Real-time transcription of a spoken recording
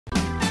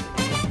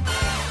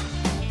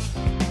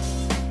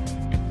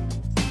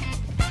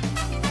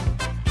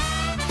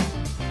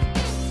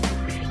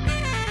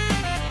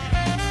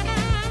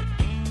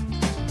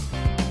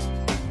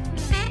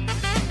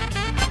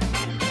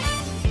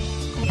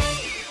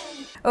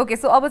Okay,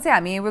 so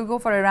obviously we'll go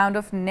for a round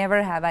of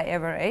never have I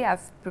ever.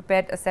 I've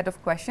prepared a set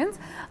of questions.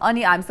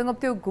 Ani हामीसँग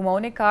त्यो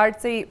घुमाउने card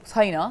चाहिँ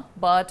छैन,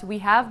 but we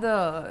have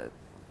the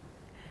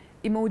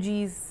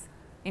emojis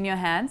in your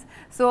hands.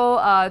 So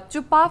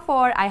chupa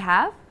for I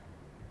have,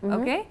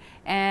 okay,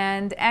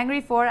 and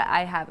angry for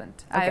I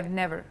haven't. Okay. I have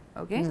never.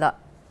 Okay. No.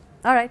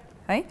 All right.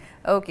 Right.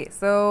 Okay.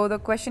 So the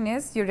question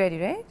is, you ready,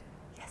 right?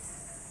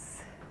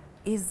 Yes.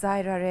 Is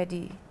Zaira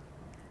ready?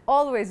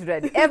 Always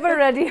ready. Ever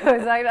ready,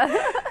 Zaira.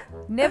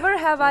 Never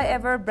have I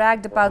ever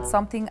bragged about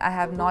something I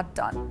have not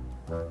done.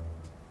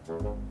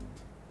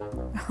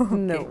 Okay.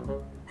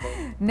 No.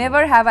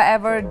 Never have I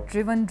ever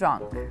driven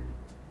drunk.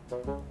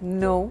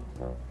 No.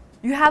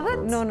 You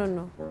haven't? No, no,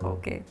 no.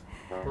 Okay.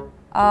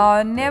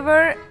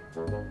 Never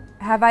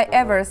have I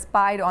ever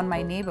spied on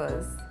my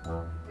neighbors.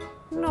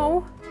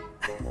 No.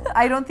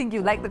 I don't think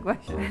you like the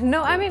question.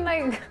 No, I mean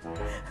like...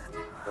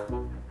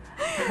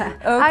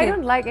 Okay. I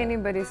don't like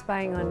anybody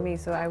spying on me,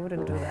 so I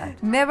wouldn't do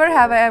that. Never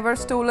have I ever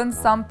stolen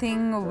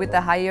something with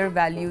a higher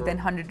value than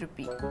 100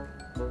 rupee.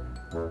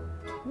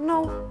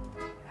 No.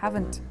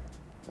 Haven't.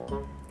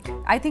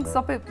 I think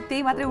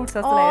त्यही मात्रै उठ्छ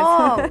जस्तो Oh.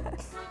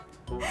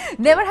 लाग्छ.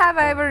 Never have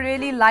I ever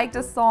really liked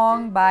a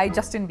song by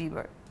Justin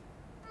Bieber.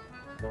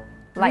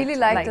 Really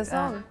liked a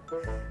song?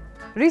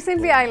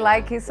 Recently, I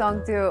like his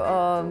song too,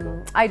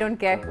 I Don't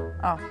Care.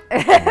 Oh.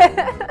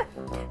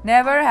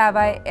 Never have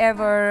I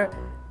ever...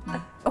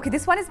 Okay,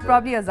 this one is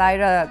probably a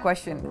Zaira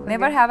question. Okay.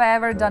 Never have I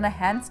ever done a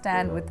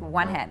handstand with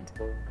one hand.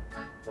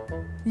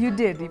 You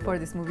did before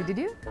this movie, did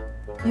you?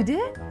 You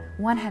did?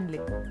 One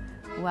handling.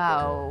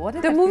 Wow. What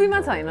is the movie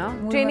ma chaina?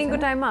 Training ko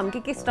time ma ham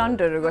ke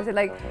stuntहरु गर्छ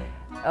like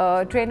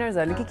trainers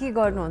हरुले के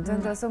गर्नुहुन्छ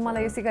नि त, so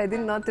मलाई यो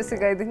सिकाइदिनु न त्यो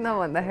सिकाइदिनु न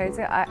भन्दाखेरि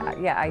चाहिँ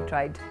I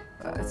tried.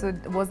 So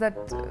was that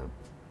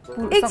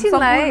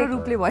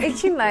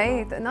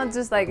एकछिनलाई not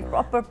just like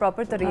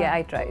proper तर yeah,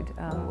 I tried.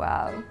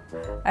 Wow.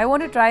 I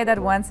want to try that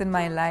once in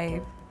my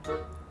life.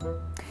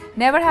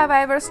 Never have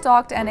I ever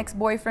stalked an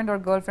ex-boyfriend or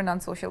girlfriend on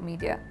social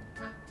media.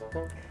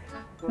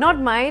 Not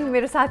mine,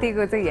 मेरो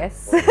साथीको चाहिँ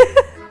yes.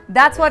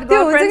 That's what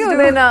girlfriends do.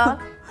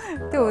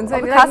 त्यो हुन्छ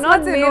नि, like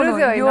not मेरो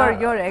चाहिँ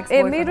your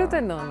ex-boyfriend. मेरो त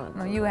no,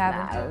 you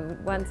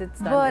haven't. Once it's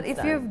done. But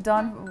if you've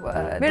done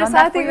मेरो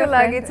साथीको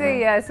लागि चाहिँ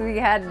yes, we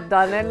had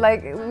done it,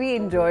 like we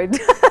enjoyed.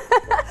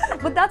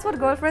 But that's what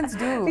girlfriends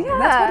do. Yeah.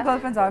 That's what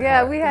girlfriends are.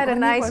 Yeah, we had a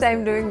nice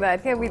time doing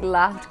that. Yeah, we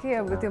laughed.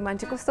 Yeah, अब त्यो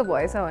मान्छे कस्तो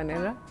भएछ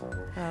भनेर.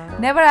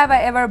 Never have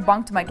I ever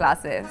bunked my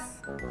classes.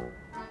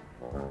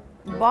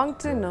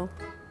 Bunked no.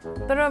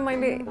 तर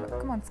मैले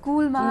come on,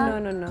 school ma.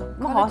 No.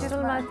 म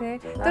hostel मा थिए.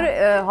 तर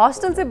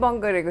hostel चाहिँ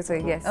bunk गरेको छ.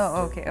 Yes.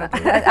 Oh, okay.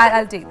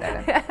 I'll take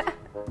that.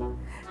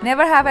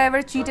 Never have I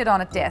ever cheated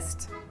on a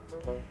test.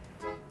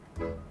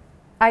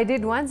 I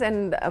did once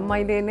and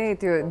मैले नै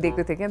त्यो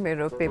दिएको थिए के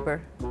मेरो पेपर.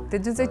 त्यो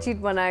जुन चाहिँ cheat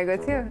बनाएको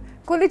थियो.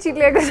 कसले cheat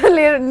ल्याएको छ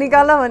लिएर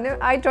निकाल भन्यो.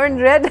 I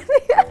turned red.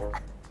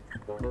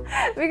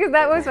 Because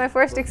that was my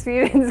first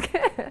experience.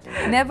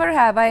 Never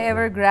have I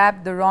ever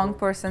grabbed the wrong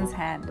person's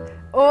hand.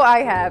 Oh,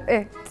 I have.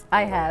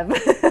 I have.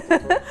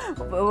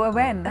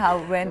 When? How?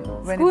 When?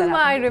 School ma,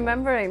 I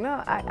remember, you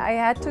know, I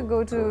had to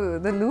go to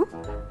the loo.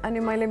 अनि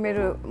मैले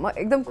मेरो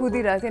एकदम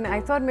कुदिरहेको थिएँ.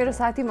 I thought मेरो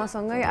साथी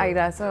मसँगै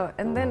आइरहेछ.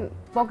 And then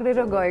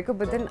पक्रेर गएको,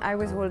 but then I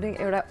was holding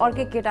एउटा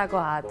अर्कै केटाको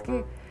हात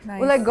के.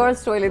 उसलाई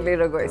गर्ल्स टोयलेट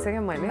लिएर गएछ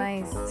क्या मैले.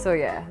 Nice. So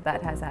yeah,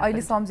 that has happened.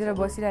 अहिले सम्झेर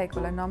बसिरहेको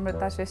होला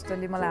नम्रता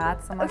श्रेष्ठले मलाई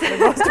हात समातेर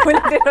गर्ल्स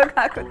टोयलेट लिएर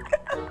गएको.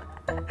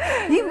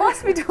 He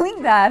must be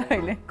doing that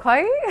अहिले.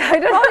 खै? I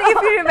don't know if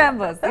he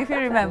remembers. If he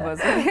remembers.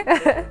 Okay.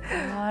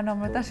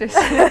 Namrata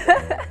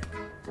Shrestha.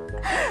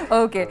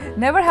 Okay.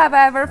 Never have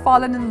I ever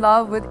fallen in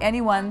love with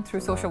anyone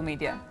through social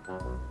media.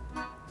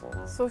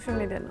 Social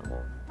media no.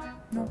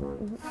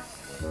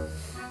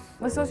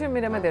 म social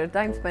मिडियामा धेरै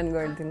time spend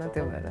गर्दिनँ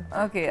त्यो भएर.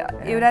 Okay,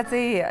 एउटा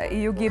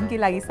चाहिँ यो गेमकै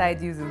लागि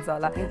सायद युज हुन्छ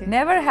होला.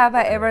 Never have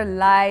I ever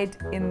lied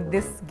in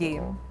this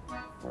game.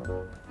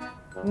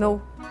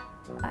 No.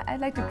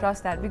 I'd like to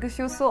trust that because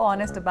she was so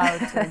honest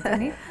about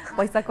it.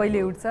 पैसा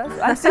कहिले उठ्छ.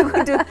 I'm still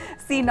going to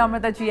see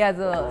Namrata ji as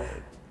a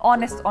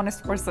honest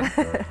person.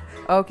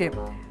 Okay.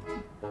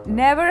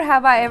 Never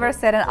have I ever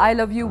said an I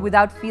love you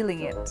without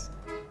feeling it.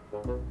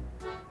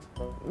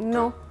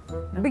 No.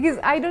 Because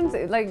I don't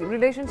like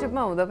relationship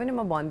ma huँदा पनि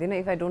म भन्दिनँ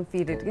if I don't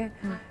feel it के.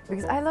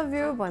 Because I love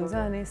you भन्छ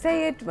अनि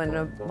say it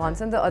भनेर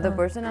भन्छ नि the other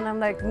person and I'm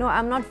like no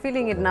I'm not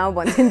feeling it now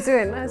भनिदिन्छु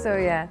हैन. So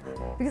yeah.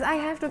 Because I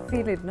have to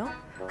feel it, no?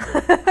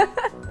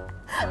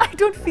 I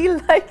don't feel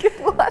like it.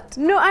 What?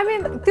 No, I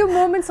mean, त्यो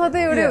moment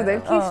सधैँ एउटै हुँदैन.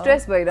 Keep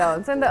stress भइरहेको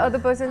हुन्छ. And the other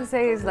person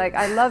says like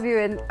I love you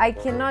and I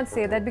cannot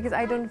say that because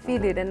I don't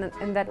feel it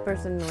and that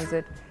person knows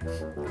it.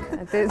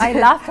 I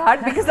laughed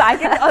hard because I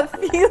can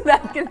feel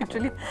that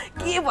literally.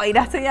 के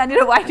भइरहेछ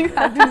यहाँनिर? Why do you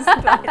have to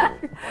describe?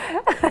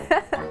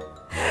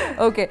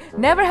 Okay.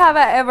 Never have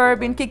I ever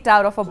been kicked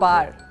out of a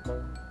bar.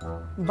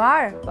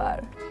 Bar.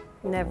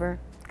 Never.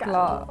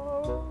 Club.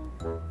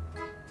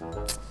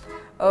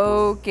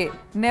 Okay.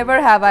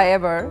 Never have I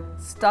ever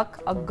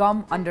stuck a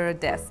gum under a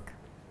desk.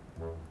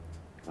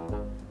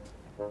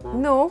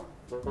 No.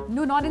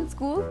 No, not in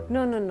school?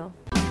 No.